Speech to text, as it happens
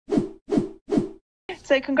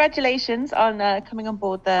So congratulations on coming on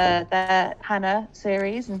board the Hanna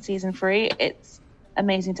series in season 3. It's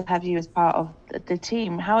amazing to have you as part of the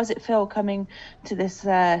team. How does it feel coming to this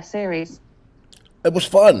series? It was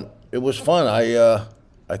fun. It was fun.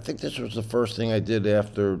 I think this was the first thing I did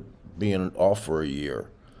after being off for a year.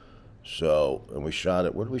 So, and we shot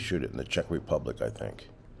it. Where did we shoot it? In the Czech Republic, I think.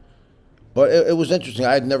 But it was interesting.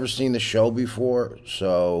 I had never seen the show before,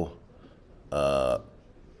 so.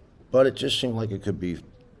 But it just seemed like it could be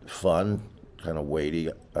fun, kind of weighty.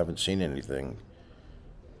 I haven't seen anything,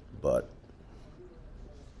 but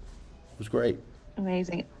it was great.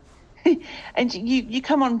 Amazing. And you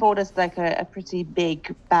come on board as like a pretty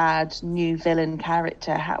big, bad, new villain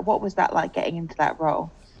character. What was that like getting into that role?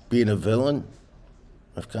 Being a villain,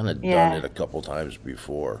 I've kind of done it a couple times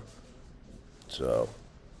before. So,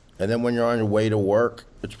 and then when you're on your way to work,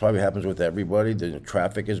 which probably happens with everybody, the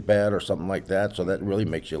traffic is bad or something like that. So that really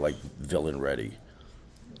makes you like villain ready.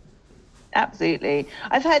 Absolutely.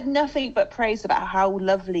 I've heard nothing but praise about how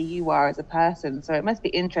lovely you are as a person. So it must be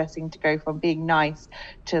interesting to go from being nice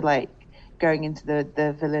to like going into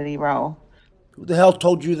the villainy role. Who the hell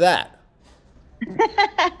told you that?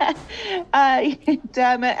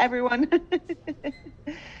 Damn it, everyone.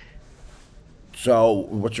 So,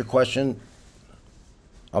 what's your question?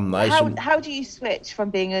 I'm nice. How do you switch from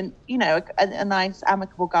being a nice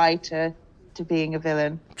amicable guy to being a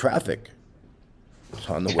villain? Traffic. It's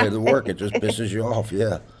on the way to work. It just pisses you off.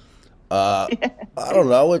 Yeah. I don't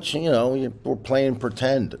know. It's we're playing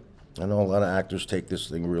pretend. I know a lot of actors take this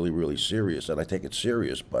thing really, really serious, and I take it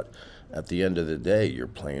serious. But at the end of the day, you're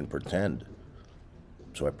playing pretend.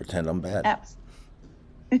 So I pretend I'm bad.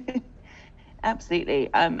 Absolutely.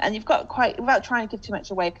 And you've got quite, without trying to give too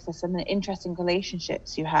much away, because there's some interesting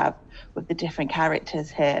relationships you have with the different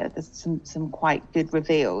characters here. There's some quite good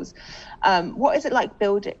reveals. What is it like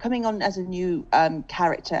coming on as a new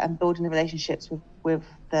character and building the relationships with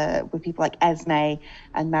people like Esme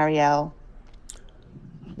and Marielle?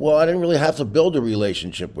 Well, I didn't really have to build a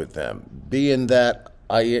relationship with them, being that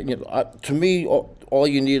to me, all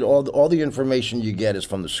you need, all the information you get is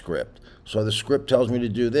from the script. So the script tells me to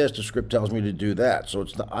do this, the script tells me to do that. So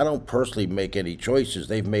I don't personally make any choices.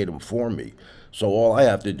 They've made them for me. So all I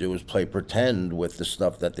have to do is play pretend with the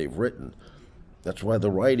stuff that they've written. That's why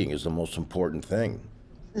the writing is the most important thing.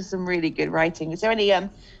 There's some really good writing. Is there any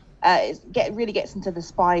really gets into the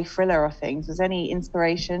spy thriller of things? Was there any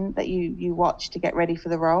inspiration that you watched to get ready for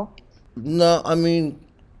the role? No,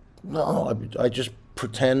 I just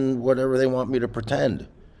pretend whatever they want me to pretend.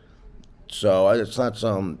 So it's not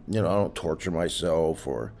some, I don't torture myself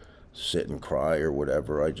or sit and cry or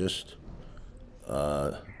whatever. I just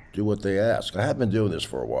do what they ask. I have been doing this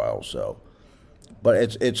for a while, so.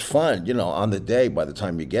 But it's fun, on the day, by the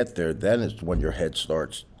time you get there, then it's when your head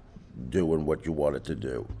starts doing what you want it to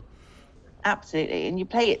do. Absolutely. And you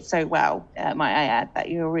play it so well, might I add, that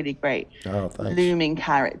you're a really great looming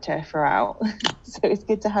character throughout. So it's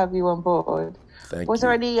good to have you on board. Was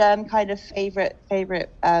there any kind of favorite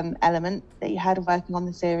element that you had working on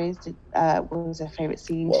the series? What was a favorite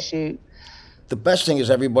scene to shoot? The best thing is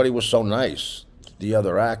everybody was so nice. The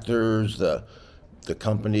other actors, the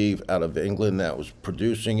company out of England that was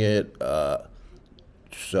producing it.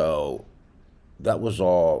 So that was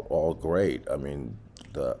all great. I mean,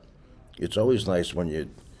 it's always nice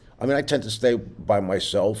when I tend to stay by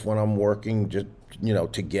myself when I'm working, just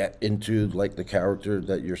to get into like the character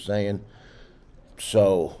that you're saying.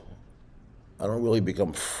 So I don't really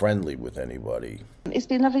become friendly with anybody. It's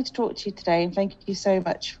been lovely to talk to you today, and thank you so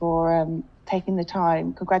much for taking the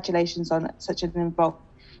time. Congratulations on such an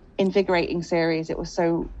invigorating series. It was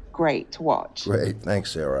so great to watch. Great.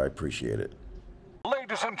 Thanks, Sarah. I appreciate it.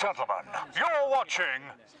 Ladies and gentlemen, you're watching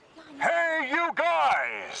Hey You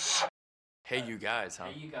Guys! Hey You Guys, huh?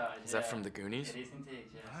 Hey You Guys, Is that from the Goonies? It is indeed,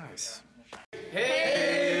 yes. Nice. Hey